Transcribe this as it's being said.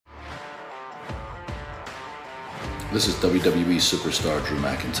This is WWE superstar Drew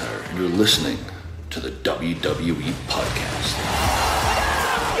McIntyre, and you're listening to the WWE Podcast.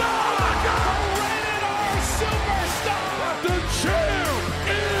 The champ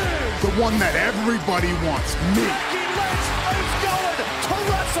is the one that everybody wants, me. Becky Lynch is going to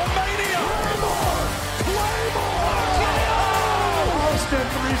WrestleMania. Claymore! Austin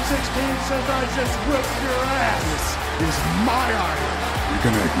 316 says I just whipped your ass. This is my iron. You're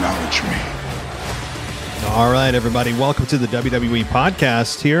going to acknowledge me. All right, everybody. Welcome to the WWE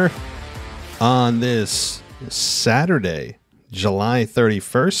Podcast here on this Saturday, July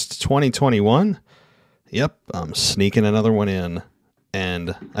 31st, 2021. Yep, I'm sneaking another one in.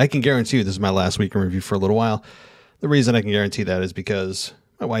 And I can guarantee you this is my last week in review for a little while. The reason I can guarantee that is because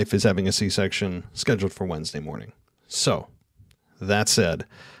my wife is having a C-section scheduled for Wednesday morning. So, that said,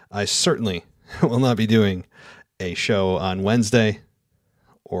 I certainly will not be doing a show on Wednesday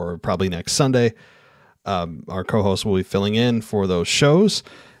or probably next Sunday. Our co-host will be filling in for those shows.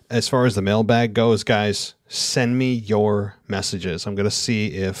 As far as the mailbag goes, guys, send me your messages. I'm going to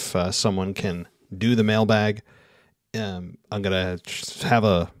see if someone can do the mailbag. I'm going to have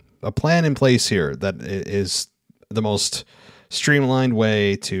a plan in place here that is the most streamlined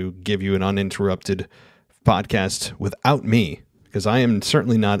way to give you an uninterrupted podcast without me, because I am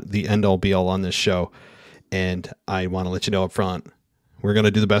certainly not the end-all be-all on this show, and I want to let you know up front, we're going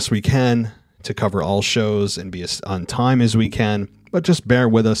to do the best we can to cover all shows and be as on time as we can, but just bear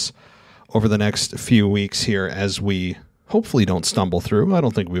with us over the next few weeks here as we hopefully don't stumble through. I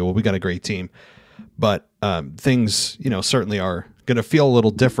don't think we will. We got a great team, but things, certainly are going to feel a little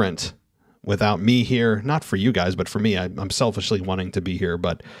different without me here. Not for you guys, but for me. I'm selfishly wanting to be here,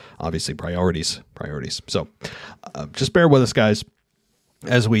 but obviously priorities. So just bear with us, guys,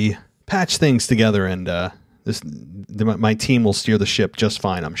 as we patch things together, and my team will steer the ship just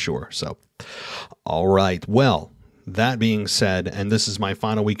fine, I'm sure. So, all right. Well, that being said, and this is my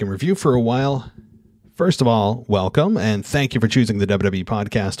final week in review for a while. First of all, welcome, and thank you for choosing the WWE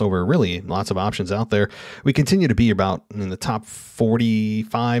Podcast over really lots of options out there. We continue to be about in the top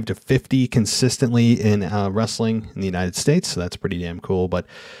 45 to 50 consistently in wrestling in the United States, so that's pretty damn cool, but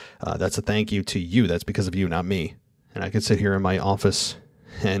that's a thank you to you. That's because of you, not me. And I could sit here in my office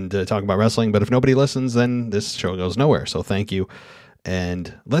and talk about wrestling, but if nobody listens, then this show goes nowhere, so thank you.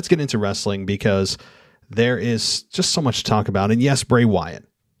 And let's get into wrestling, because there is just so much to talk about. And yes, Bray Wyatt.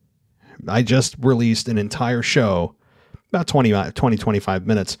 I just released an entire show, about 25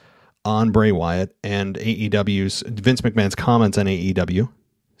 minutes, on Bray Wyatt and AEW's, Vince McMahon's comments on AEW.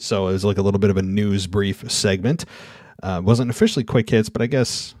 So it was like a little bit of a news brief segment. Wasn't officially quick hits, but I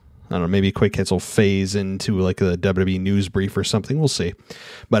guess, I don't know, maybe quick hits will phase into like a WWE news brief or something. We'll see.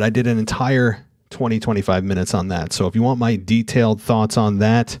 But I did an entire 25 minutes on that. So if you want my detailed thoughts on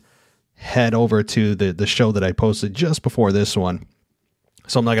that, head over to the show that I posted just before this one.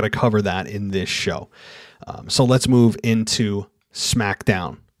 So I'm not going to cover that in this show. So let's move into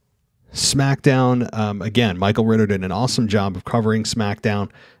SmackDown. Again, Michael Ritter did an awesome job of covering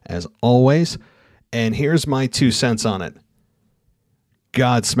SmackDown as always. And here's my 2 cents on it.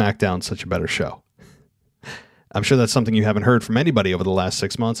 God, SmackDown's such a better show. I'm sure that's something you haven't heard from anybody over the last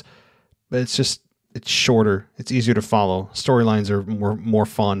 6 months. But it's shorter. It's easier to follow. Storylines are more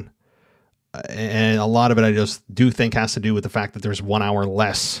fun. And a lot of it I just do think has to do with the fact that there's 1 hour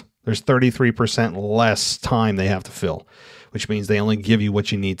less. There's 33% less time they have to fill, which means they only give you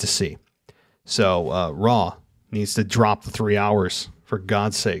what you need to see. So Raw needs to drop the 3 hours, for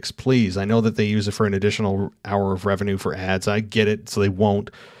God's sakes. Please. I know that they use it for an additional hour of revenue for ads. I get it, so they won't.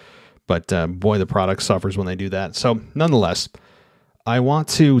 But boy, the product suffers when they do that. So nonetheless, I want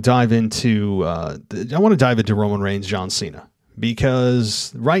to dive into Roman Reigns, John Cena,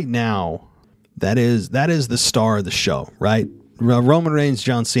 because right now that is the star of the show, right? Roman Reigns,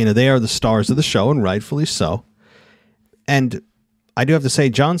 John Cena, they are the stars of the show, and rightfully so. And I do have to say,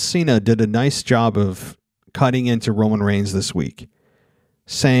 John Cena did a nice job of cutting into Roman Reigns this week,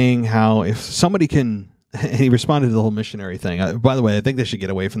 saying how if somebody can. And he responded to the whole missionary thing. By the way, I think they should get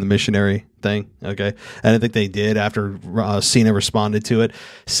away from the missionary thing, okay? And I think they did after Cena responded to it,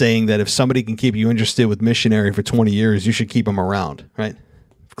 saying that if somebody can keep you interested with missionary for 20 years, you should keep him around, right?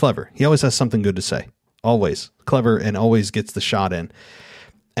 Clever. He always has something good to say. Always. Clever, and always gets the shot in.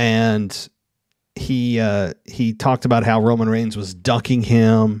 And he talked about how Roman Reigns was ducking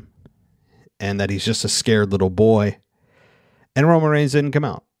him and that he's just a scared little boy. And Roman Reigns didn't come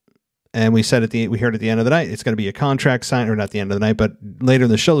out. And we heard at the end of the night, it's going to be a contract signing, or not the end of the night, but later in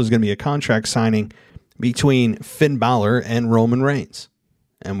the show, there's going to be a contract signing between Finn Balor and Roman Reigns.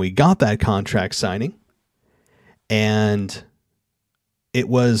 And we got that contract signing. And it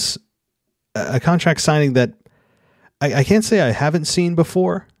was a contract signing that I can't say I haven't seen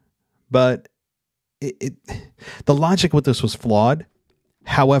before, but the logic with this was flawed.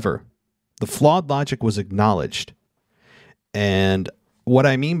 However, the flawed logic was acknowledged. And what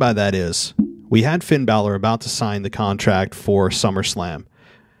I mean by that is we had Finn Balor about to sign the contract for SummerSlam.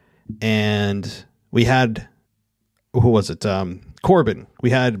 And we had, who was it? Corbin. We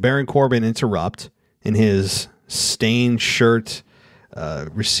had Baron Corbin interrupt in his stained shirt,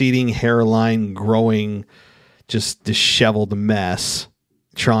 receding hairline, growing, just disheveled mess,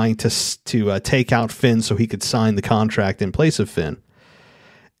 trying to take out Finn so he could sign the contract in place of Finn.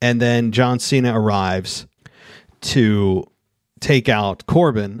 And then John Cena arrives to take out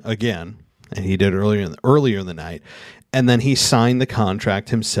Corbin again, and he did earlier in the night, and then he signed the contract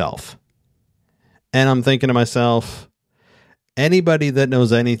himself. And I'm thinking to myself, anybody that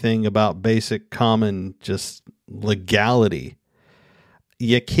knows anything about basic common just legality,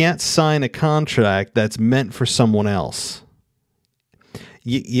 you can't sign a contract that's meant for someone else.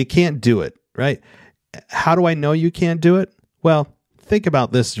 You can't do it, right? How do I know you can't do it? Well, think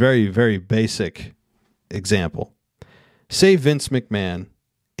about this very, very basic example. Say Vince McMahon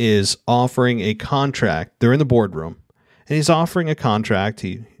is offering a contract. They're in the boardroom, and he's offering a contract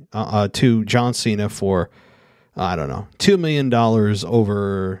to John Cena for, I don't know, $2 million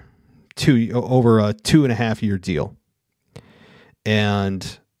over a 2.5 year deal.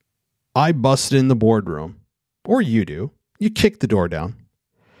 And I busted in the boardroom, or you do. You kick the door down.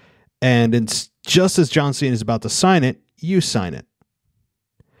 And it's just as John Cena is about to sign it, you sign it.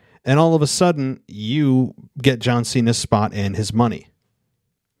 And all of a sudden, you get John Cena's spot and his money.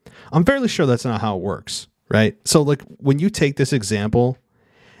 I'm fairly sure that's not how it works, right? So, like, when you take this example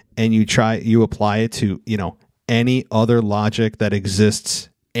and you apply it to, any other logic that exists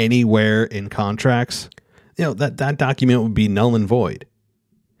anywhere in contracts, that document would be null and void.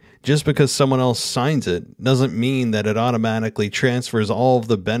 Just because someone else signs it doesn't mean that it automatically transfers all of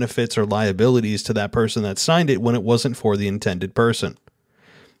the benefits or liabilities to that person that signed it when it wasn't for the intended person.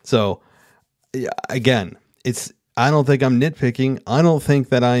 So, again, I don't think I'm nitpicking. I don't think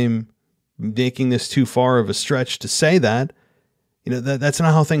that I'm making this too far of a stretch to say that. That's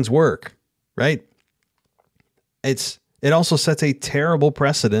not how things work, right? It also sets a terrible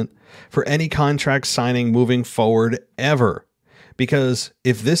precedent for any contract signing moving forward ever. Because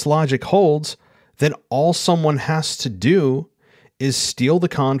if this logic holds, then all someone has to do is steal the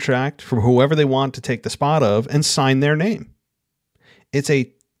contract from whoever they want to take the spot of and sign their name. It's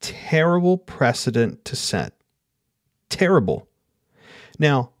a terrible precedent to set. Terrible.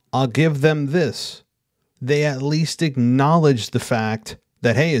 Now, I'll give them this. They at least acknowledge the fact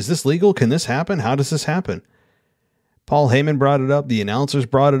that, hey, is this legal? Can this happen? How does this happen? Paul Heyman brought it up. The announcers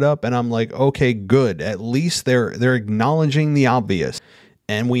brought it up. And I'm like, okay, good. At least they're acknowledging the obvious.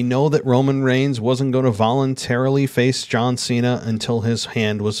 And we know that Roman Reigns wasn't going to voluntarily face John Cena until his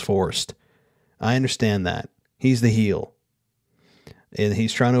hand was forced. I understand that. He's the heel. And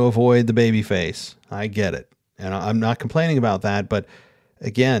he's trying to avoid the babyface. I get it. And I'm not complaining about that. But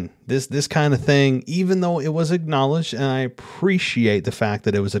again, this kind of thing, even though it was acknowledged, and I appreciate the fact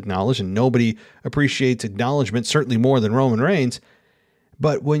that it was acknowledged, and nobody appreciates acknowledgement, certainly more than Roman Reigns.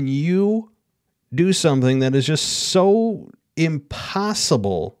 But when you do something that is just so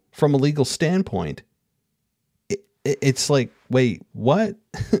impossible from a legal standpoint, it's like, wait, what?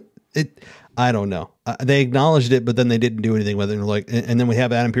 I don't know. They acknowledged it, but then they didn't do anything with it. And then we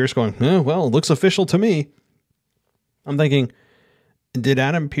have Adam Pearce going, well, it looks official to me. I'm thinking, did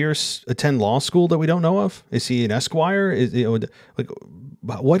Adam Pearce attend law school that we don't know of? Is he an Esquire?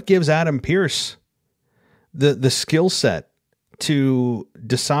 What gives Adam Pearce the skill set to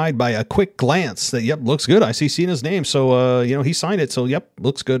decide by a quick glance that, yep, looks good. I see Cena's name. So, he signed it. So, yep,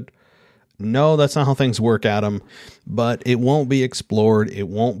 looks good. No, that's not how things work, Adam. But it won't be explored. It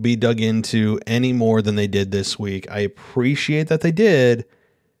won't be dug into any more than they did this week. I appreciate that they did,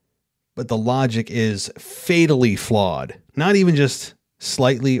 but the logic is fatally flawed. Not even just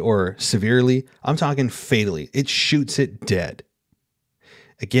slightly or severely. I'm talking fatally. It shoots it dead.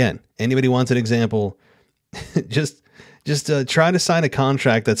 Again, anybody wants an example, just try to sign a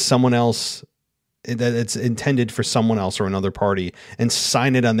contract that's someone else, that it's intended for someone else or another party, and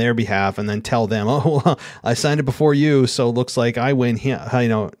sign it on their behalf, and then tell them, oh, well, I signed it before you, so it looks like I win.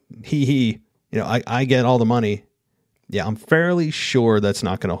 I get all the money. Yeah, I'm fairly sure that's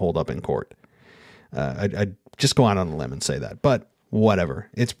not going to hold up in court. I'd just go out on a limb and say that, but whatever.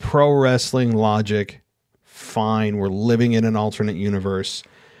 It's pro wrestling logic. Fine. We're living in an alternate universe.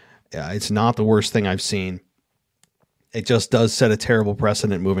 It's not the worst thing I've seen. It just does set a terrible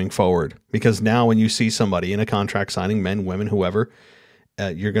precedent moving forward, because now when you see somebody in a contract signing, men, women, whoever,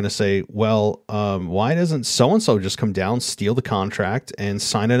 you're going to say, well, why doesn't so-and-so just come down, steal the contract and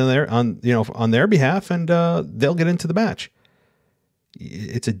sign it on their behalf, and they'll get into the match?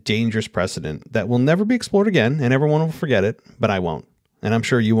 It's a dangerous precedent that will never be explored again, and everyone will forget it, but I won't. And I'm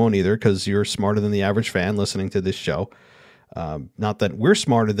sure you won't either, because you're smarter than the average fan listening to this show. Not that we're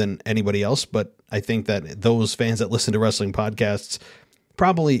smarter than anybody else, but I think that those fans that listen to wrestling podcasts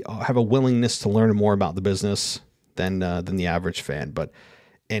probably have a willingness to learn more about the business than the average fan. But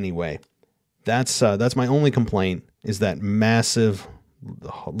anyway, that's my only complaint, is that massive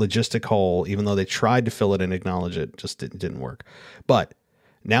logistic hole. Even though they tried to fill it and acknowledge it, just didn't work. But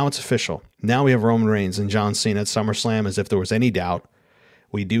now it's official. Now we have Roman Reigns and John Cena at SummerSlam, as if there was any doubt.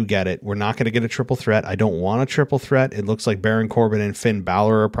 We do get it. We're not going to get a triple threat. I don't want a triple threat. It looks like Baron Corbin and Finn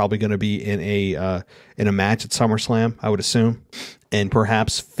Balor are probably going to be in a match at SummerSlam, I would assume. And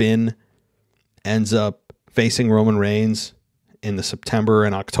perhaps Finn ends up facing Roman Reigns in the September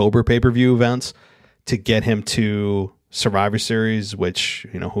and October pay-per-view events to get him to Survivor Series, which,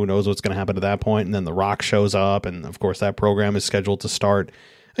 who knows what's going to happen at that point. And then The Rock shows up, and of course that program is scheduled to start,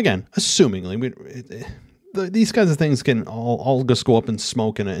 again, assumingly. These kinds of things can all just go up in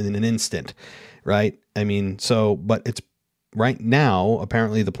smoke in an instant, right? I mean, but it's right now,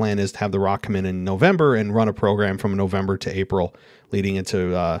 apparently the plan is to have The Rock come in November and run a program from November to April, leading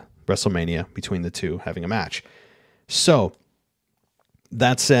into WrestleMania, between the two having a match. So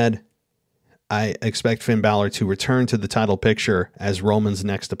that said, I expect Finn Balor to return to the title picture as Roman's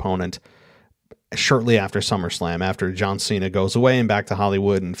next opponent shortly after SummerSlam, after John Cena goes away and back to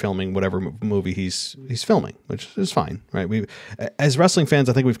Hollywood and filming whatever movie he's filming, which is fine, right? We, as wrestling fans,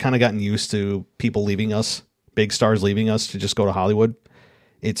 I think we've kind of gotten used to people leaving us, big stars leaving us to just go to Hollywood.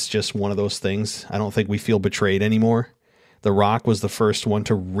 It's just one of those things. I don't think we feel betrayed anymore. The Rock was the first one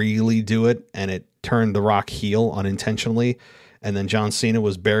to really do it, and it turned The Rock heel unintentionally. And then John Cena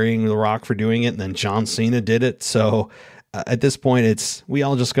was burying The Rock for doing it, and then John Cena did it. So at this point, we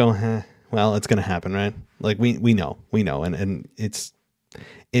all just go, well, it's going to happen, right? Like we know, and it's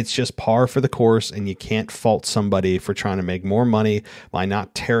just par for the course, and you can't fault somebody for trying to make more money by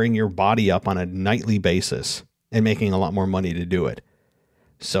not tearing your body up on a nightly basis and making a lot more money to do it.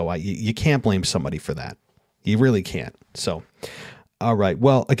 So you can't blame somebody for that. You really can't. So, all right.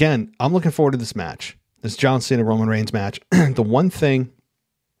 Well, again, I'm looking forward to this match, this John Cena Roman Reigns match. The one thing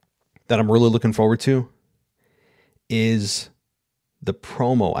that I'm really looking forward to is the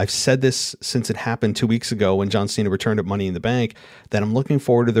promo. I've said this since it happened 2 weeks ago when John Cena returned at Money in the Bank, that I'm looking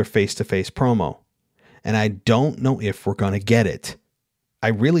forward to their face-to-face promo. And I don't know if we're going to get it. I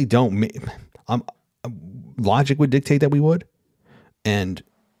really don't. Logic would dictate that we would. And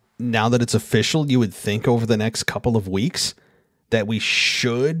now that it's official, you would think over the next couple of weeks that we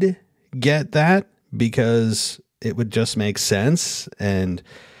should get that, because it would just make sense. And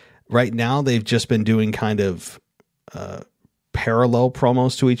right now they've just been doing kind of parallel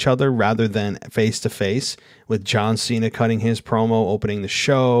promos to each other rather than face to face, with John Cena cutting his promo opening the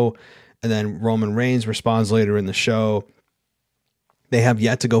show, and then Roman Reigns responds later in the show. They have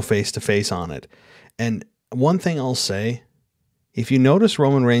yet to go face to face on it. And one thing I'll say, if you notice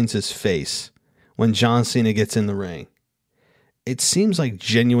Roman Reigns' face when John Cena gets in the ring, it seems like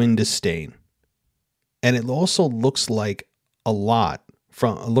genuine disdain. And it also looks like a lot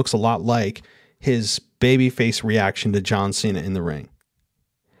like his babyface reaction to John Cena in the ring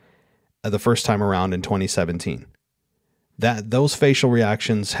the first time around in 2017. Those facial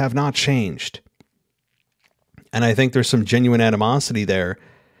reactions have not changed. And I think there's some genuine animosity there,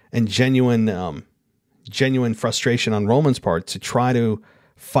 and genuine frustration on Roman's part to try to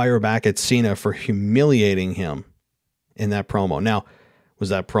fire back at Cena for humiliating him in that promo. Now, was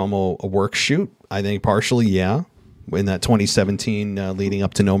that promo a work shoot? I think partially, yeah. In that 2017 leading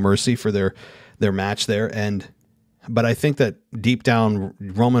up to No Mercy for their match there. But I think that deep down,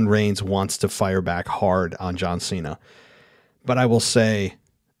 Roman Reigns wants to fire back hard on John Cena. But I will say,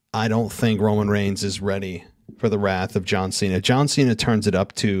 I don't think Roman Reigns is ready for the wrath of John Cena. John Cena turns it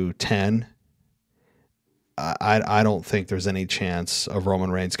up to 10. I don't think there's any chance of Roman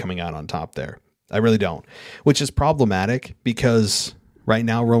Reigns coming out on top there. I really don't. Which is problematic, because right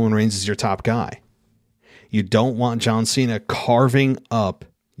now Roman Reigns is your top guy. You don't want John Cena carving up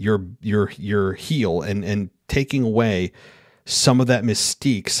your heel and taking away some of that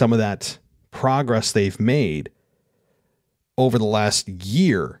mystique, some of that progress they've made over the last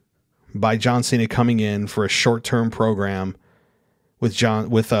year by John Cena coming in for a short-term program with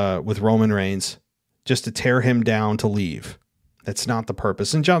Roman Reigns just to tear him down to leave. That's not the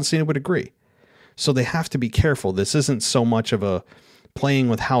purpose, and John Cena would agree. So they have to be careful. This isn't so much of a playing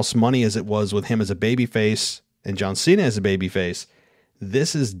with house money as it was with him as a babyface and John Cena as a babyface.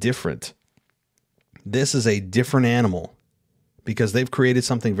 This is different. This is a different animal because they've created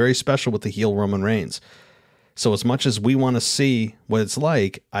something very special with the heel Roman Reigns. So as much as we want to see what it's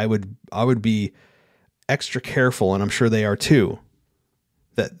like, I would be extra careful, and I'm sure they are too,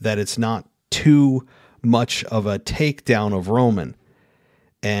 that it's not too much of a takedown of Roman.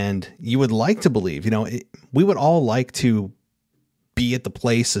 And you would like to believe, we would all like to be at the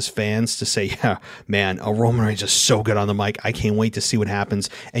place as fans to say, yeah, man, a Roman Reigns is so good on the mic. I can't wait to see what happens.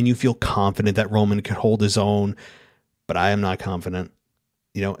 And you feel confident that Roman could hold his own, but I am not confident.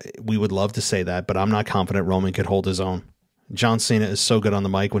 We would love to say that, but I'm not confident Roman could hold his own. John Cena is so good on the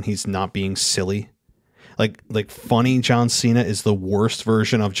mic when he's not being silly. Like funny John Cena is the worst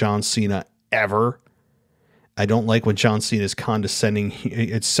version of John Cena ever. I don't like when John Cena is condescending.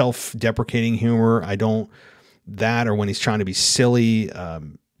 It's self-deprecating humor. I don't that, or when he's trying to be silly.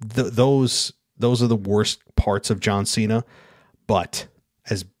 Those are the worst parts of John Cena. But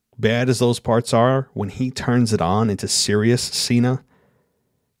as bad as those parts are, when he turns it on into serious Cena,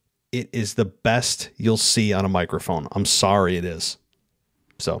 it is the best you'll see on a microphone. I'm sorry, it is.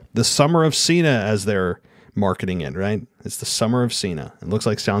 So the summer of Cena, as they're marketing it, right? It's the summer of Cena. It looks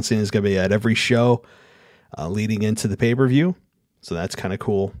like John Cena is going to be at every show leading into the pay-per-view. So that's kind of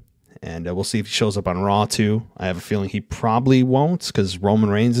cool. And we'll see if he shows up on Raw too. I have a feeling he probably won't because Roman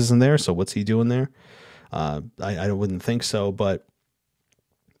Reigns isn't there. So what's he doing there? I wouldn't think so. But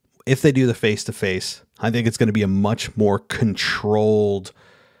if they do the face-to-face, I think it's going to be a much more controlled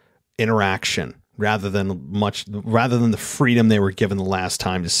interaction rather than the freedom they were given the last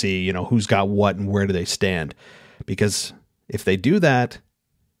time to see, who's got what and where do they stand. Because if they do that,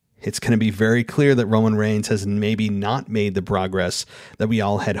 it's going to be very clear that Roman Reigns has maybe not made the progress that we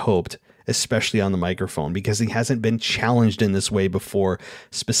all had hoped, especially on the microphone, because he hasn't been challenged in this way before,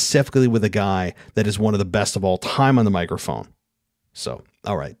 specifically with a guy that is one of the best of all time on the microphone. So,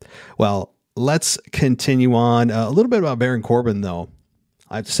 all right. Well, let's continue on. A little bit about Baron Corbin, though.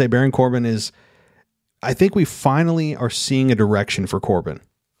 I have to say Baron Corbin I think we finally are seeing a direction for Corbin.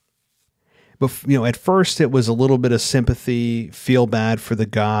 But, at first it was a little bit of sympathy, feel bad for the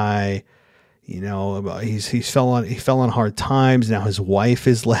guy. He fell on hard times. Now his wife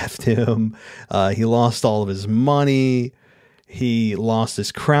has left him. He lost all of his money. He lost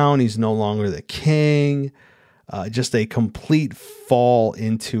his crown. He's no longer the king. Just a complete fall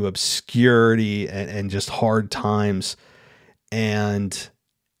into obscurity and just hard times. And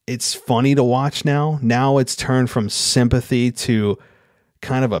it's funny to watch now. Now it's turned from sympathy to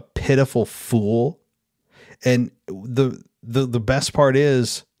kind of a pitiful fool. And the best part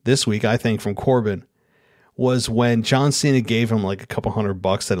is this week, I think, from Corbin was when John Cena gave him like a couple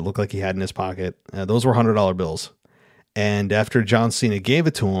 $100 that it looked like he had in his pocket. Those were $100 bills. And after John Cena gave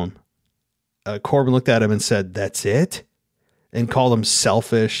it to him, Corbin looked at him and said, "That's it?" And called him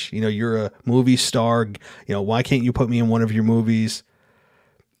selfish. You're a movie star. Why can't you put me in one of your movies?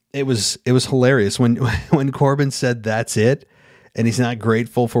 It was hilarious when Corbin said, "That's it." And he's not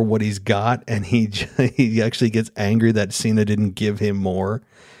grateful for what he's got, and he actually gets angry that Cena didn't give him more.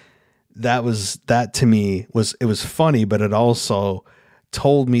 That to me was funny, but it also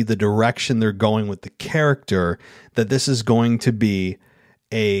told me the direction they're going with the character, that this is going to be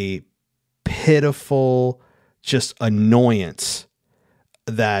a pitiful just annoyance,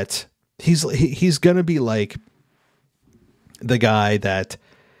 that he's going to be like the guy that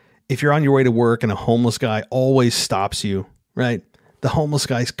if you're on your way to work and a homeless guy always stops you, right? The homeless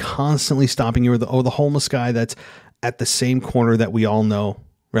guy's constantly stopping you, or the homeless guy that's at the same corner that we all know,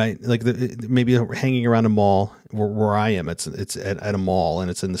 right? Like maybe hanging around a mall where I am. It's at a mall and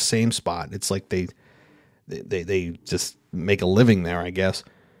it's in the same spot. It's like they just make a living there, I guess.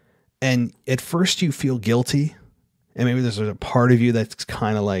 And at first you feel guilty, and maybe there's a part of you that's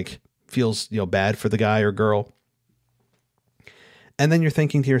kind of like feels bad for the guy or girl. And then you're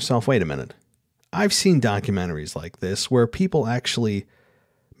thinking to yourself, wait a minute. I've seen documentaries like this where people actually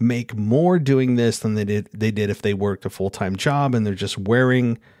make more doing this than they did if they worked a full-time job, and they're just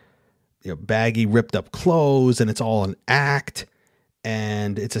wearing baggy, ripped up clothes, and it's all an act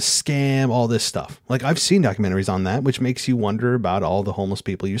and it's a scam, all this stuff. Like, I've seen documentaries on that, which makes you wonder about all the homeless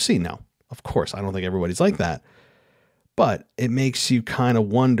people you see. Now, of course, I don't think everybody's like that, but it makes you kind of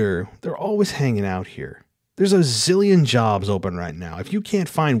wonder, they're always hanging out here. There's a zillion jobs open right now. If you can't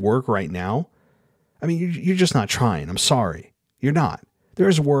find work right now, I mean, you're just not trying. I'm sorry. You're not.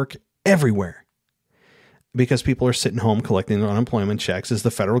 There's work everywhere because people are sitting home collecting their unemployment checks as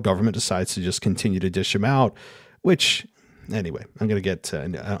the federal government decides to just continue to dish them out, which, anyway, I'm going to get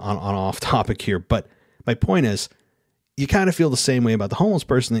on off topic here. But my point is, you kind of feel the same way about the homeless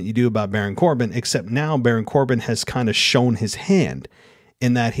person that you do about Baron Corbin, except now Baron Corbin has kind of shown his hand.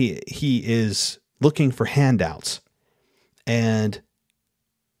 in that he is looking for handouts. And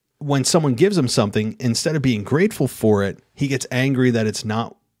when someone gives him something, instead of being grateful for it, he gets angry that it's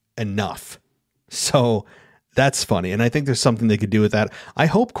not enough. So that's funny. And I think there's something they could do with that. I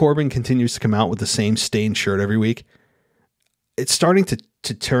hope Corbin continues to come out with the same stained shirt every week. It's starting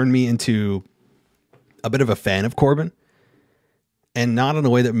to turn me into a bit of a fan of Corbin, and not in a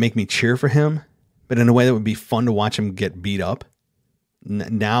way that would make me cheer for him, but in a way that would be fun to watch him get beat up.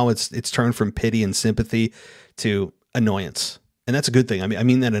 Now it's turned from pity and sympathy to annoyance. And that's a good thing. I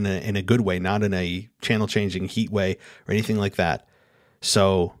mean that in a good way, not in a channel changing heat way or anything like that.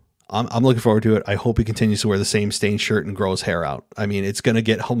 So I'm looking forward to it. I hope he continues to wear the same stained shirt and grow his hair out. I mean, it's going to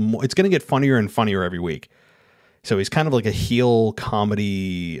get funnier and funnier every week. So he's kind of like a heel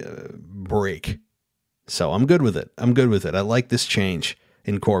comedy break. So I'm good with it. I like this change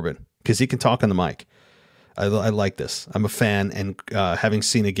in Corbin because he can talk on the mic. I like this. I'm a fan, and having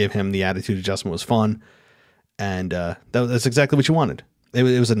Cena give him the attitude adjustment was fun. And that's exactly what you wanted. It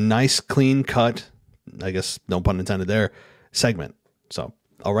was a nice, clean cut, I guess, no pun intended there, segment. So,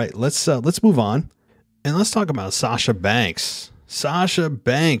 all right, let's move on. And let's talk about Sasha Banks. Sasha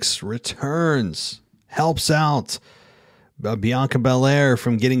Banks returns, helps out Bianca Belair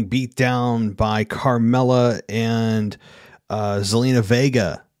from getting beat down by Carmella and Zelina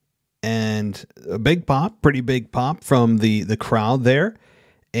Vega. And a big pop, pretty big pop from the crowd there.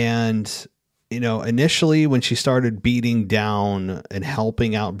 And initially when she started beating down and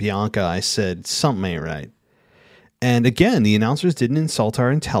helping out Bianca, I said, something ain't right. And again, the announcers didn't insult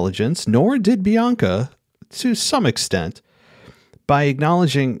our intelligence, nor did Bianca to some extent, by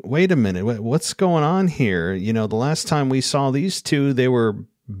acknowledging, wait a minute, what's going on here? The last time we saw these two, they were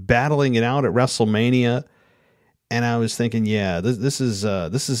battling it out at WrestleMania. And I was thinking, yeah, this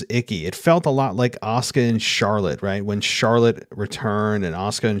is icky. It felt a lot like Asuka and Charlotte, right? When Charlotte returned and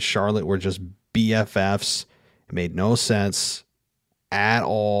Asuka and Charlotte were just BFFs. It made no sense at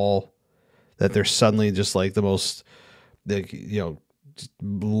all that they're suddenly just like the most,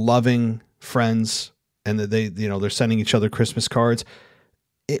 loving friends, and that they're sending each other Christmas cards.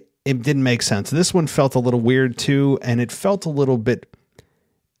 It didn't make sense. This one felt a little weird too, and it felt a little bit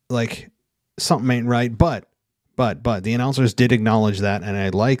like something ain't right, but the announcers did acknowledge that, and I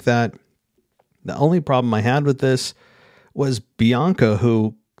like that. The only problem I had with this was Bianca,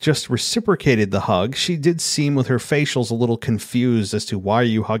 who just reciprocated the hug. She did seem with her facials a little confused as to, why are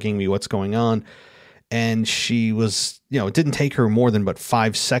you hugging me? What's going on? And she was, it didn't take her more than but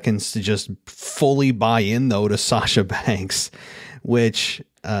 5 seconds to just fully buy in though to Sasha Banks, which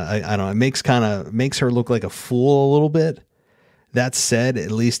I don't know, it makes her look like a fool a little bit. That said, at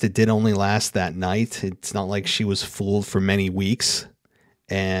least it did only last that night. It's not like she was fooled for many weeks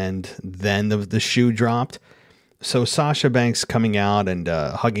and then the shoe dropped. So Sasha Banks coming out and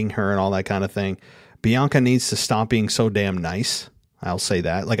hugging her and all that kind of thing. Bianca needs to stop being so damn nice. I'll say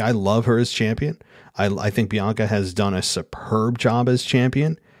that. Like, I love her as champion. I think Bianca has done a superb job as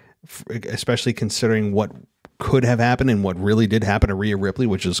champion, especially considering what could have happened and what really did happen to Rhea Ripley,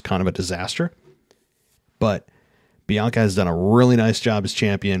 which is kind of a disaster. But Bianca has done a really nice job as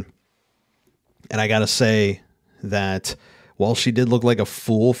champion. And I got to say that while she did look like a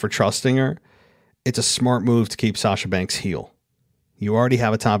fool for trusting her, it's a smart move to keep Sasha Banks heel. You already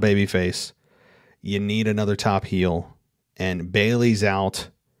have a top babyface. You need another top heel. And Bayley's out.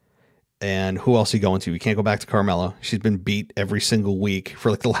 And who else are you going to? You can't go back to Carmella. She's been beat every single week for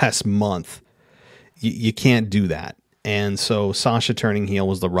like the last month. You can't do that. And so Sasha turning heel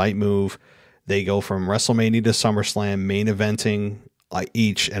was the right move. They go from WrestleMania to SummerSlam, main eventing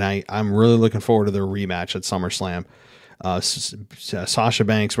each, and I'm really looking forward to their rematch at SummerSlam. Sasha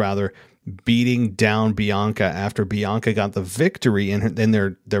Banks, rather, beating down Bianca after Bianca got the victory in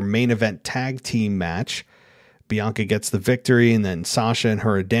their main event tag team match. Bianca gets the victory, and then Sasha and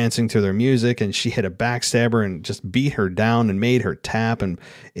her are dancing to their music, and she hit a backstabber and just beat her down and made her tap, and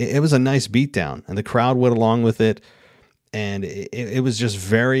it was a nice beatdown, and the crowd went along with it. And it was just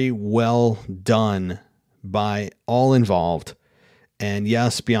very well done by all involved. And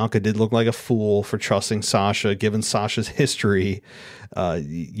yes, Bianca did look like a fool for trusting Sasha. Given Sasha's history,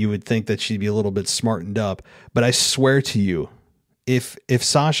 you would think that she'd be a little bit smartened up. But I swear to you, if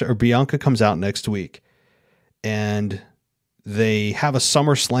Sasha or Bianca comes out next week and they have a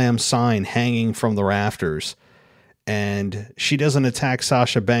SummerSlam sign hanging from the rafters, and she doesn't attack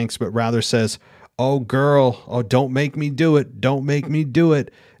Sasha Banks, but rather says, "Oh, girl, oh, don't make me do it. Don't make me do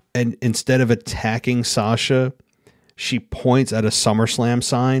it." And instead of attacking Sasha, she points at a SummerSlam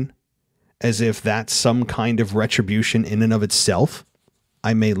sign as if that's some kind of retribution in and of itself.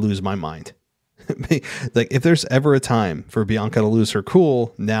 I may lose my mind. Like, if there's ever a time for Bianca to lose her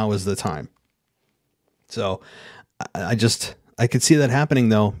cool, now is the time. So I could see that happening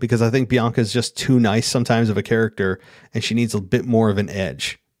though, because I think Bianca is just too nice sometimes of a character, and she needs a bit more of an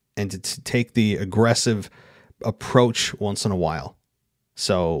edge and to take the aggressive approach once in a while.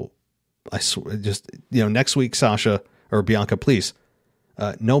 So next week, Sasha or Bianca, please,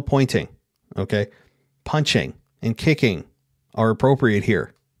 no pointing. Okay. Punching and kicking are appropriate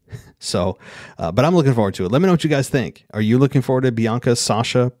here. So, but I'm looking forward to it. Let me know what you guys think. Are you looking forward to Bianca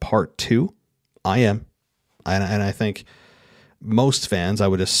Sasha part 2? I am. And I think most fans, I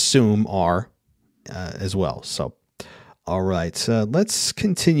would assume, are as well. So, all right, let's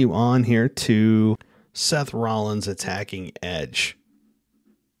continue on here to Seth Rollins attacking Edge.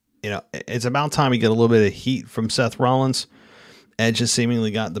 It's about time we get a little bit of heat from Seth Rollins. Edge has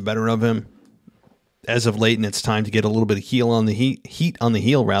seemingly got the better of him as of late, and it's time to get a little bit of heat on the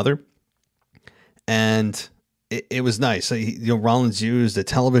heel, rather. And it was nice. Rollins used a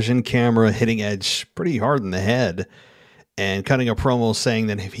television camera hitting Edge pretty hard in the head and cutting a promo saying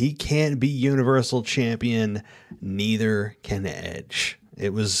that if he can't be Universal Champion, neither can Edge.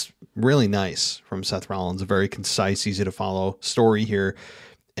 It was really nice from Seth Rollins. A very concise, easy to follow story here.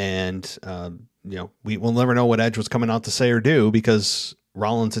 And, we will never know what Edge was coming out to say or do, because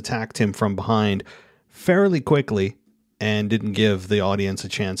Rollins attacked him from behind fairly quickly and didn't give the audience a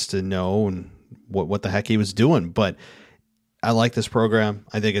chance to know and what the heck he was doing. But I like this program.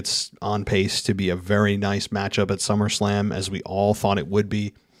 I think it's on pace to be a very nice matchup at SummerSlam, as we all thought it would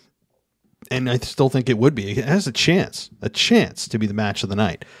be. And I still think it would be. It has a chance to be the match of the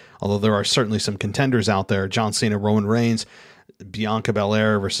night. Although there are certainly some contenders out there. John Cena, Roman Reigns, Bianca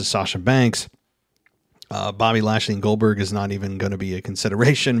Belair versus Sasha Banks. Bobby Lashley and Goldberg is not even going to be a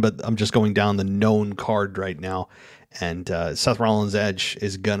consideration, but I'm just going down the known card right now. And Seth Rollins Edge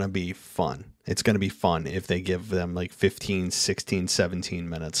is going to be fun. It's going to be fun if they give them like 15, 16, 17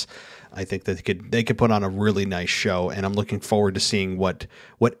 minutes. I think that they could put on a really nice show, and I'm looking forward to seeing what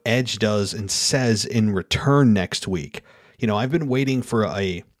Edge does and says in return next week. I've been waiting for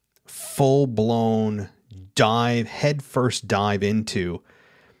a full-blown headfirst dive into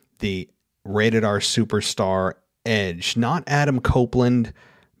the Rated R superstar Edge, not Adam Copeland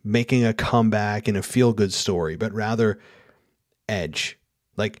making a comeback in a feel-good story, but rather Edge,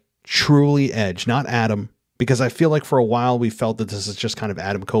 like truly Edge, not Adam, because I feel like for a while we felt that this is just kind of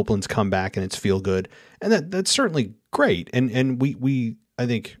Adam Copeland's comeback and it's feel-good, and that's certainly great, and we I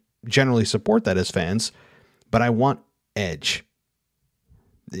think generally support that as fans, but I want Edge.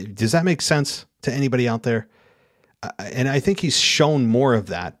 Does that make sense to anybody out there? And I think he's shown more of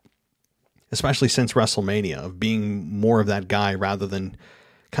that, especially since WrestleMania, of being more of that guy rather than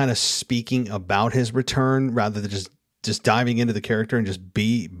kind of speaking about his return, rather than just diving into the character and just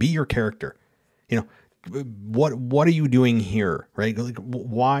be your character. What are you doing here, right? Like,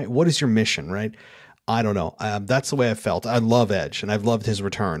 why? What is your mission, right? I don't know. That's the way I felt. I love Edge, and I've loved his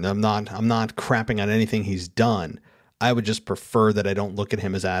return. I'm not crapping on anything he's done. I would just prefer that I don't look at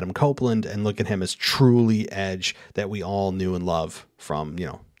him as Adam Copeland and look at him as truly Edge that we all knew and love from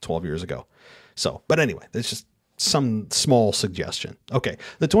 12 years ago. So, but anyway, that's just some small suggestion. Okay,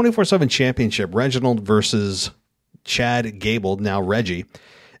 the 24/7 Championship, Reginald versus Chad Gable, now Reggie.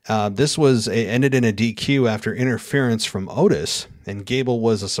 This ended in a DQ after interference from Otis, and Gable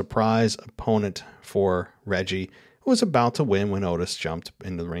was a surprise opponent for Reggie, who was about to win when Otis jumped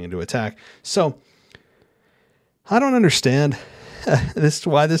into the ring to attack. So, I don't understand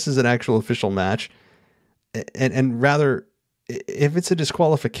why this is an actual official match, and rather, if it's a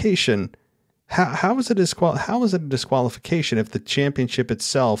disqualification, how is it a disqualification if the championship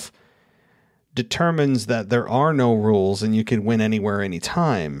itself determines that there are no rules and you can win anywhere,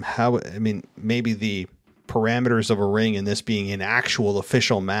 anytime? Maybe the parameters of a ring and this being an actual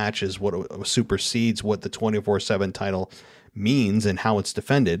official match is what supersedes what the 24/7 title means and how it's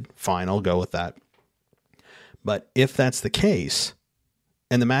defended. Fine, I'll go with that. But if that's the case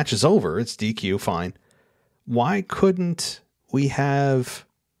and the match is over, it's DQ, fine. Why couldn't we have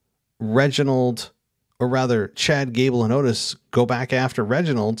Reginald, or rather Chad Gable and Otis, go back after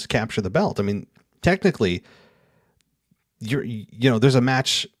Reginald to capture the belt? Technically, there's a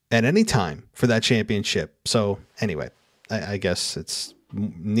match at any time for that championship. So anyway, I guess it's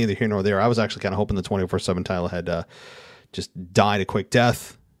neither here nor there. I was actually kind of hoping the 24/7 title had just died a quick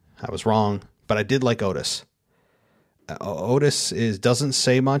death. I was wrong, but I did like Otis. Otis doesn't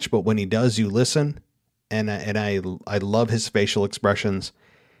say much, but when he does, you listen, and I love his facial expressions.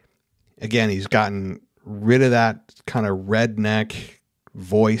 Again, he's gotten rid of that kind of redneck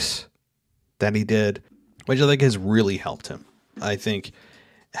voice that he did, which I think has really helped him. I think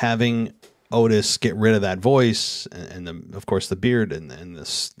having Otis get rid of that voice and of course the beard and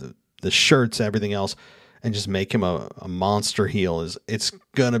the shirts, everything else, and just make him a monster heel. It's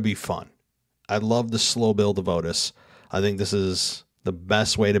going to be fun. I love the slow build of Otis. I think this is the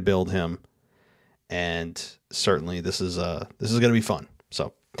best way to build him. And certainly this is going to be fun.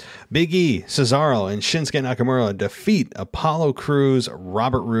 So Big E, Cesaro, and Shinsuke Nakamura defeat Apollo Crews,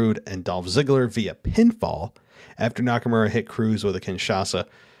 Robert Roode, and Dolph Ziggler via pinfall after Nakamura hit Crews with a Kinshasa.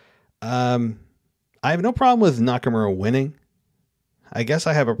 I have no problem with Nakamura winning. I guess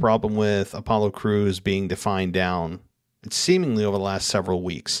I have a problem with Apollo Crews being defined down seemingly over the last several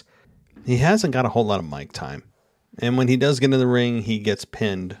weeks. He hasn't got a whole lot of mic time. And when he does get in the ring, he gets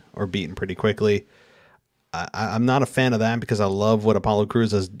pinned or beaten pretty quickly. I'm not a fan of that because I love what Apollo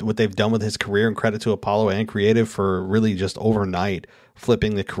Crews has, what they've done with his career, and credit to Apollo and Creative for really just overnight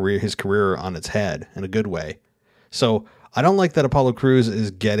flipping his career on its head in a good way. So I don't like that Apollo Crews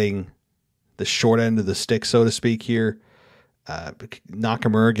is getting the short end of the stick, so to speak, here.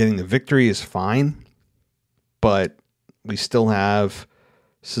 Nakamura getting the victory is fine, but we still have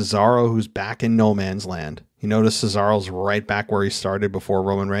Cesaro, who's back in no man's land. You notice Cesaro's right back where he started before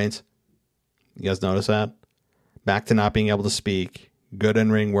Roman Reigns? You guys notice that? Back to not being able to speak, good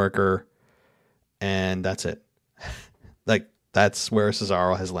in-ring worker, and that's it. Like, that's where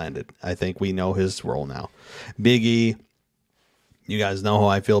Cesaro has landed. I think we know his role now. Big E, you guys know how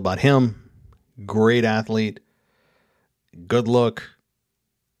I feel about him. Great athlete, good look,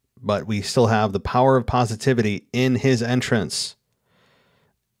 but we still have the power of positivity in his entrance.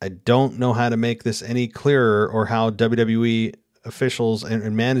 I don't know how to make this any clearer, or how WWE officials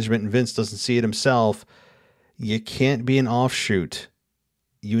and management and Vince doesn't see it himself. You can't be an offshoot.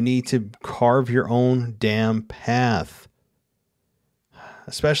 You need to carve your own damn path.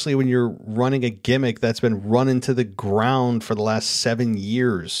 Especially when you're running a gimmick that's been run into the ground for the last 7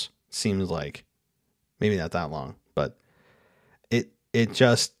 years, seems like. Maybe not that long, but it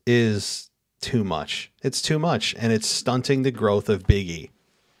just is too much. It's too much, and it's stunting the growth of Big E.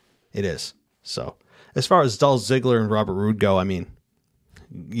 It is. So, as far as Dolph Ziggler and Robert Roode go, I mean,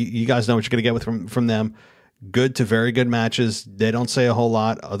 you guys know what you're going to get from them. Good to very good matches. They don't say a whole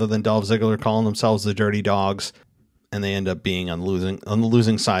lot other than Dolph Ziggler calling themselves the Dirty Dogs, and they end up being on the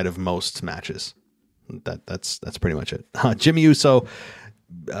losing side of most matches. That's pretty much it. Jimmy Uso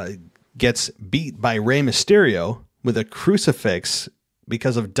gets beat by Rey Mysterio with a crucifix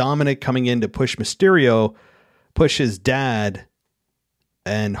because of Dominic coming in to push Mysterio, push his dad,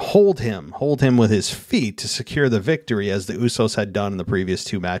 and hold him with his feet to secure the victory, as the Usos had done in the previous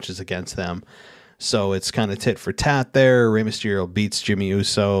 2 matches against them. So it's kind of tit for tat there. Rey Mysterio beats Jimmy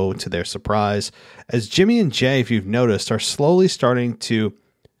Uso to their surprise, as Jimmy and Jay, if you've noticed, are slowly starting to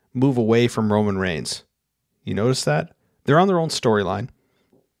move away from Roman Reigns. You notice that? They're on their own storyline.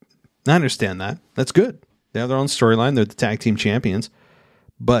 I understand that. That's good. They have their own storyline. They're the tag team champions,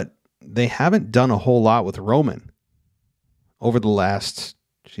 but they haven't done a whole lot with Roman over the last,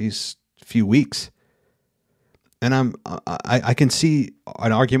 few weeks. And I can see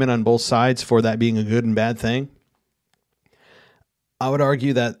an argument on both sides for that being a good and bad thing. I would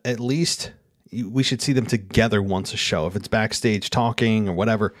argue that at least we should see them together once a show, if it's backstage talking or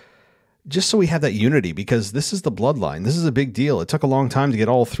whatever, just so we have that unity, because this is the bloodline. This is a big deal. It took a long time to get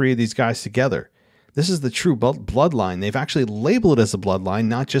all 3 of these guys together. This is the true bloodline. They've actually labeled it as a bloodline,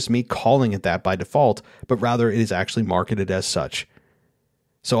 not just me calling it that by default, but rather it is actually marketed as such.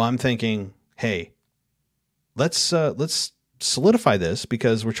 So I'm thinking, hey, let's solidify this,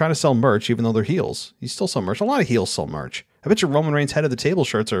 because we're trying to sell merch, even though they're heels. You still sell merch. A lot of heels sell merch. I bet you Roman Reigns' head of the table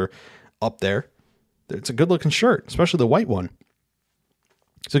shirts are up there. It's a good looking shirt, especially the white one.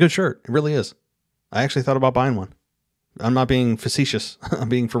 It's a good shirt. It really is. I actually thought about buying one. I'm not being facetious. I'm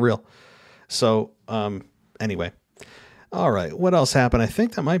being for real. So, anyway. All right. What else happened? I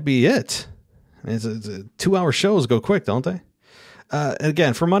think that might be it. It's 2-hour shows go quick, don't they?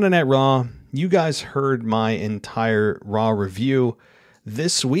 Again, for Monday Night Raw, you guys heard my entire Raw review.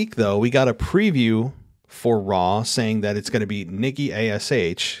 This week, though, we got a preview for Raw saying that it's going to be Nikki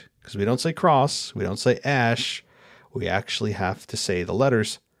ASH, because we don't say Cross, we don't say Ash. We actually have to say the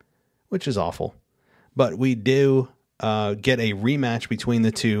letters, which is awful. But we do get a rematch between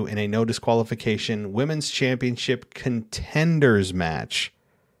the two in a no disqualification Women's Championship Contenders match.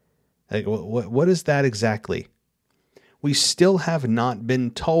 Like, what is that exactly? We still have not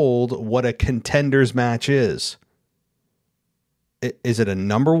been told what a contenders match is. Is it a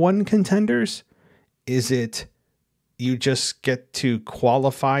number 1 contenders? Is it you just get to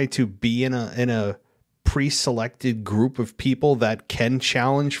qualify to be in a pre-selected group of people that can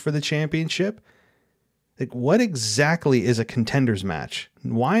challenge for the championship? Like, what exactly is a contenders match?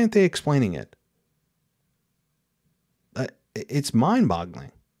 Why aren't they explaining it? It's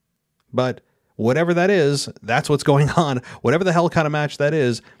mind-boggling. But whatever that is, that's what's going on. Whatever the hell kind of match that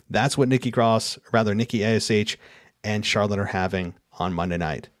is, that's what Nikki ASH and Charlotte are having on Monday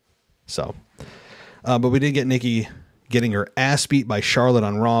night. So, but we did get Nikki getting her ass beat by Charlotte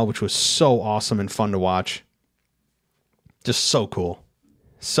on Raw, which was so awesome and fun to watch. Just so cool.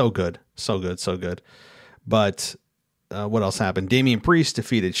 So good. So good. So good. But what else happened? Damian Priest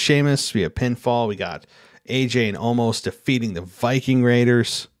defeated Sheamus via pinfall. We got AJ and Omos defeating the Viking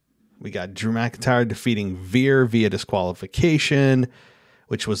Raiders. We got Drew McIntyre defeating Veer via disqualification,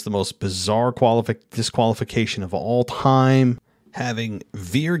 which was the most bizarre disqualification of all time. Having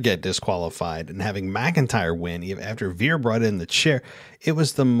Veer get disqualified and having McIntyre win after Veer brought in the chair. It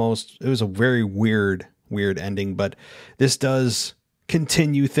was a very weird ending, but this does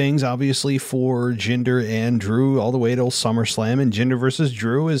continue things, obviously, for Jinder and Drew all the way till SummerSlam. And Jinder versus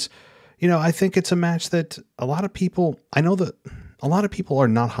Drew is, I think it's a match that I know that a lot of people are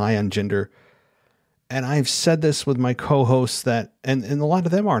not high on Jinder. And I've said this with my co-hosts that, and a lot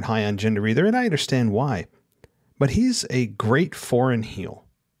of them aren't high on Jinder either. And I understand why, but he's a great foreign heel.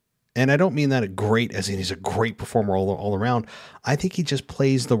 And I don't mean that great as in he's a great performer all around. I think he just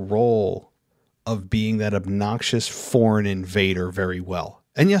plays the role of being that obnoxious foreign invader very well.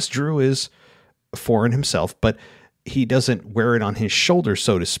 And yes, Drew is foreign himself, but he doesn't wear it on his shoulder,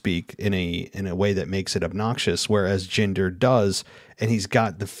 so to speak, in a way that makes it obnoxious, whereas Jinder does, and he's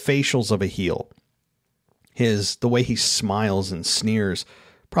got the facials of a heel. The way he smiles and sneers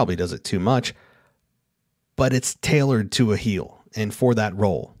probably does it too much, but it's tailored to a heel and for that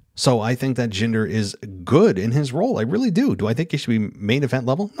role. So I think that Jinder is good in his role. I really do. Do I think he should be main event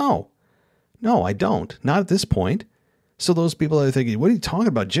level? No, I don't. Not at this point. So those people are thinking, what are you talking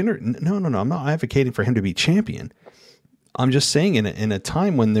about, Jinder? No. I'm not advocating for him to be champion. I'm just saying in a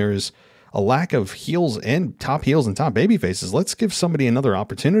time when there's a lack of heels and top baby faces, let's give somebody another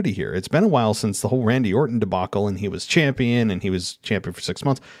opportunity here. It's been a while since the whole Randy Orton debacle and he was champion for 6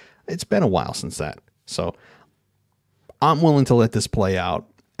 months. It's been a while since that. So I'm willing to let this play out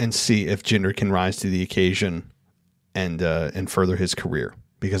and see if Jinder can rise to the occasion and further his career,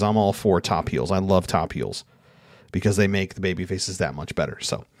 because I'm all for top heels. I love top heels because they make the baby faces that much better.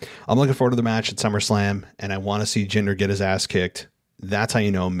 So I'm looking forward to the match at SummerSlam, and I want to see Jinder get his ass kicked. That's how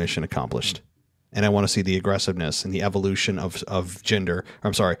you know mission accomplished. And I want to see the aggressiveness and the evolution of Jinder.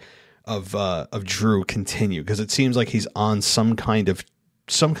 Of Drew continue, because it seems like he's on some kind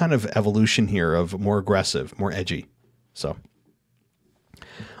of evolution here of more aggressive, more edgy. So,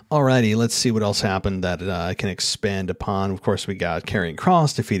 alrighty, let's see what else happened that I can expand upon. Of course, we got Karrion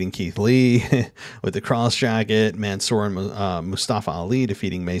Kross defeating Keith Lee with the cross jacket. Mansoor and Mustafa Ali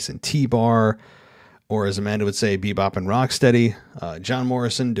defeating Mason T-Bar. Or as Amanda would say, Bebop and Rocksteady. John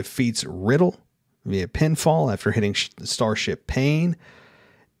Morrison defeats Riddle via pinfall after hitting Starship Pain.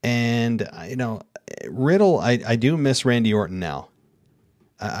 And, Riddle, I do miss Randy Orton now.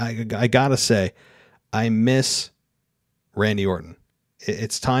 I gotta say, I miss Randy Orton.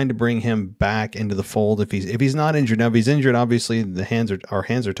 It's time to bring him back into the fold if he's not injured. Now, if he's injured, obviously our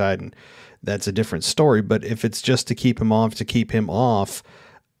hands are tied, and that's a different story. But if it's just to keep him off,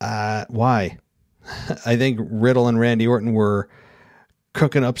 why? I think Riddle and Randy Orton were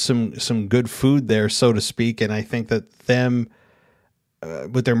cooking up some good food there, so to speak, and I think that them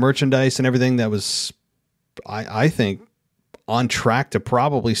with their merchandise and everything that was, I think, on track to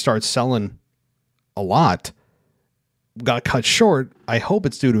probably start selling a lot, got cut short. I hope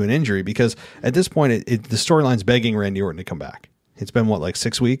it's due to an injury, because at this point, the storyline's begging Randy Orton to come back. It's been,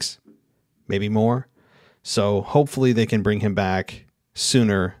 6 weeks? Maybe more? So hopefully they can bring him back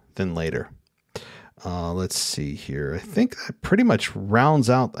sooner than later. Let's see here. I think that pretty much rounds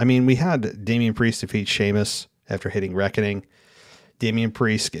out. I mean, we had Damian Priest defeat Sheamus after hitting Reckoning. Damian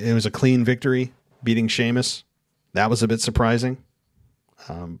Priest, it was a clean victory, beating Sheamus. That was a bit surprising.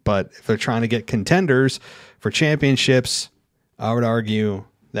 But if they're trying to get contenders for championships, I would argue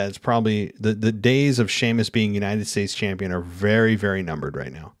that it's probably the days of Sheamus being United States champion are very, very numbered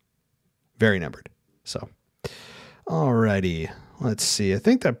right now. Very numbered. So, alrighty. Let's see. I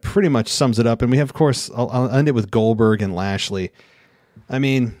think that pretty much sums it up. And we have, of course, I'll end it with Goldberg and Lashley. I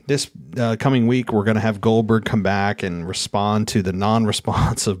mean, this coming week, we're going to have Goldberg come back and respond to the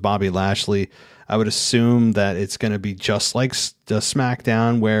non-response of Bobby Lashley. I would assume that it's going to be just like the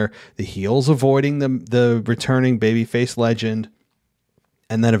SmackDown, where the heel's avoiding the returning babyface legend,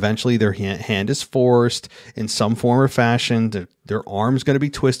 and then eventually their hand is forced in some form or fashion. Their arm's going to be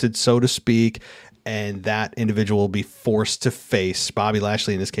twisted, so to speak, and that individual will be forced to face, Bobby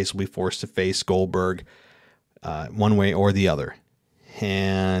Lashley in this case will be forced to face Goldberg one way or the other.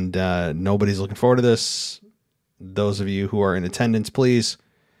 And nobody's looking forward to this. Those of you who are in attendance, please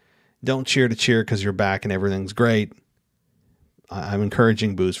don't cheer to cheer because you're back and everything's great. I'm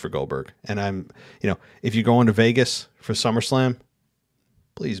encouraging boos for Goldberg. And if you're going to Vegas for SummerSlam,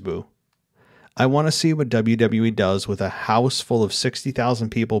 please boo. I want to see what WWE does with a house full of 60,000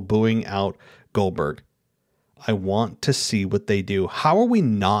 people booing out Goldberg. I want to see what they do. How are we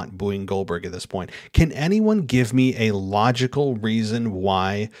not booing Goldberg at this point? Can anyone give me a logical reason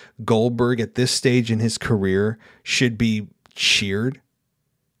why Goldberg at this stage in his career should be cheered?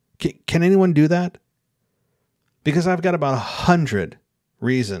 Can anyone do that? Because I've got about 100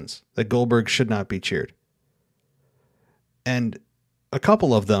 reasons that Goldberg should not be cheered. And a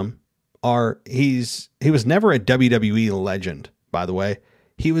couple of them are he was never a WWE legend, by the way.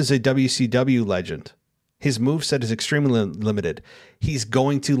 He was a WCW legend. His moveset is extremely limited. He's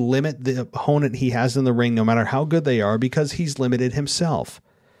going to limit the opponent he has in the ring, no matter how good they are, because he's limited himself.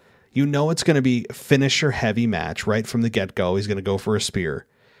 You know it's going to be finisher heavy match right from the get-go. He's going to go for a spear.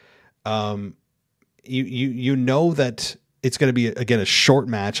 You know that it's going to be, again, a short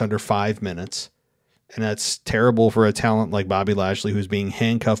match under 5 minutes. And that's terrible for a talent like Bobby Lashley, who's being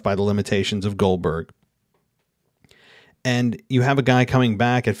handcuffed by the limitations of Goldberg. And you have a guy coming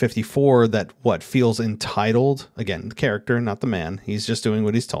back at 54 that feels entitled. Again, the character, not the man. He's just doing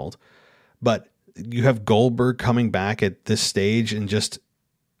what he's told. But you have Goldberg coming back at this stage and just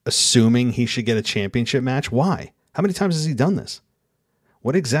assuming he should get a championship match. Why? How many times has he done this?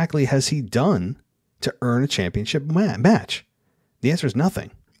 What exactly has he done to earn a championship match? The answer is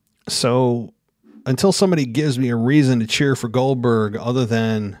nothing. So until somebody gives me a reason to cheer for Goldberg other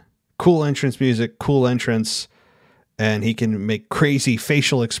than cool entrance music, cool entrance, and he can make crazy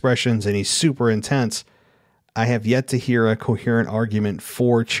facial expressions and he's super intense, I have yet to hear a coherent argument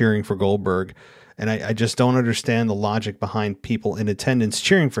for cheering for Goldberg. And I just don't understand the logic behind people in attendance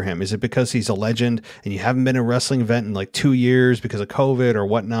cheering for him. Is it because he's a legend and you haven't been to a wrestling event in like 2 years because of COVID or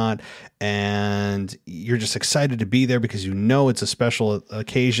whatnot, and you're just excited to be there because you know it's a special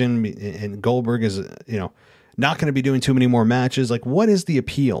occasion and Goldberg is, not going to be doing too many more matches? Like, what is the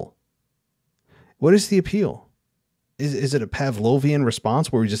appeal? What is the appeal? Is it a Pavlovian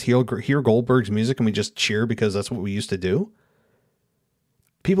response where we just hear Goldberg's music and we just cheer because that's what we used to do?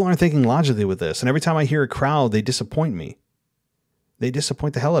 People aren't thinking logically with this. And every time I hear a crowd, they disappoint me. They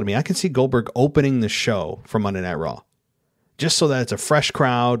disappoint the hell out of me. I can see Goldberg opening the show for Monday Night Raw just so that it's a fresh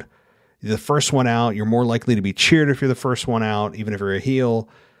crowd. You're the first one out. You're more likely to be cheered if you're the first one out, even if you're a heel.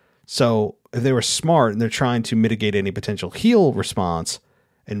 So if they were smart and they're trying to mitigate any potential heel response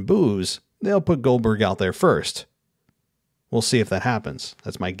and boos, they'll put Goldberg out there first. We'll see if that happens.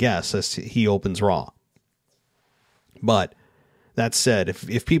 That's my guess as he opens Raw. But that said,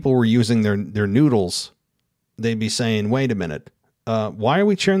 if people were using their noodles, they'd be saying, wait a minute, why are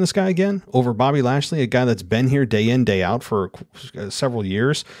we cheering this guy again over Bobby Lashley, a guy that's been here day in, day out for several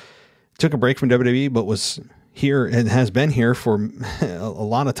years, took a break from WWE, but was here and has been here for a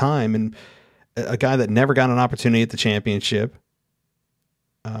lot of time, and a guy that never got an opportunity at the championship,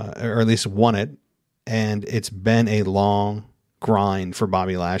 or at least won it, and it's been a long grind for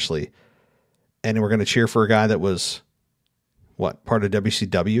Bobby Lashley. And we're going to cheer for a guy that was part of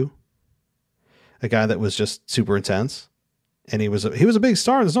WCW, a guy that was just super intense, and he was a big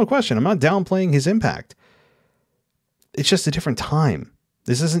star. There's no question. I'm not downplaying his impact. It's just a different time.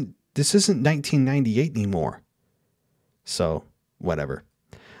 This isn't 1998 anymore. So whatever.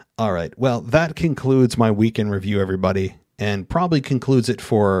 All right. Well, that concludes my weekend review, everybody, and probably concludes it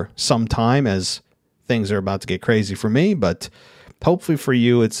for some time as things are about to get crazy for me, but hopefully for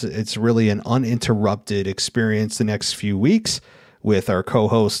you, it's really an uninterrupted experience the next few weeks with our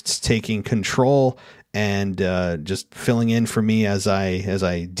co-hosts taking control and just filling in for me as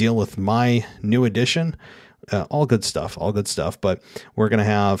I deal with my new edition. All good stuff. But we're going to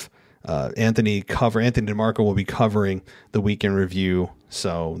have Anthony DeMarco will be covering the weekend review,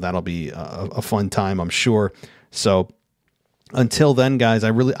 so that'll be a fun time, I'm sure. So until then, guys,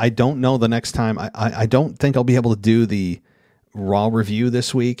 I don't know the next time. I don't think I'll be able to do the Raw review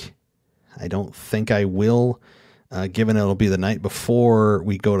this week. I don't think I will, given it'll be the night before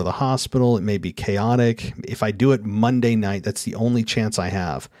we go to the hospital. It may be chaotic. If I do it Monday night, that's the only chance I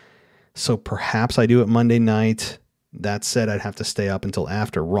have. So perhaps I do it Monday night. That said, I'd have to stay up until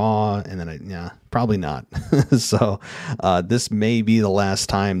after Raw, and then probably not. So this may be the last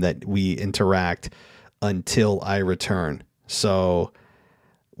time that we interact until I return. So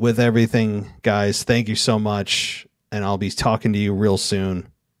with everything, guys, thank you so much. And I'll be talking to you real soon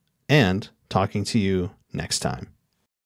and talking to you next time.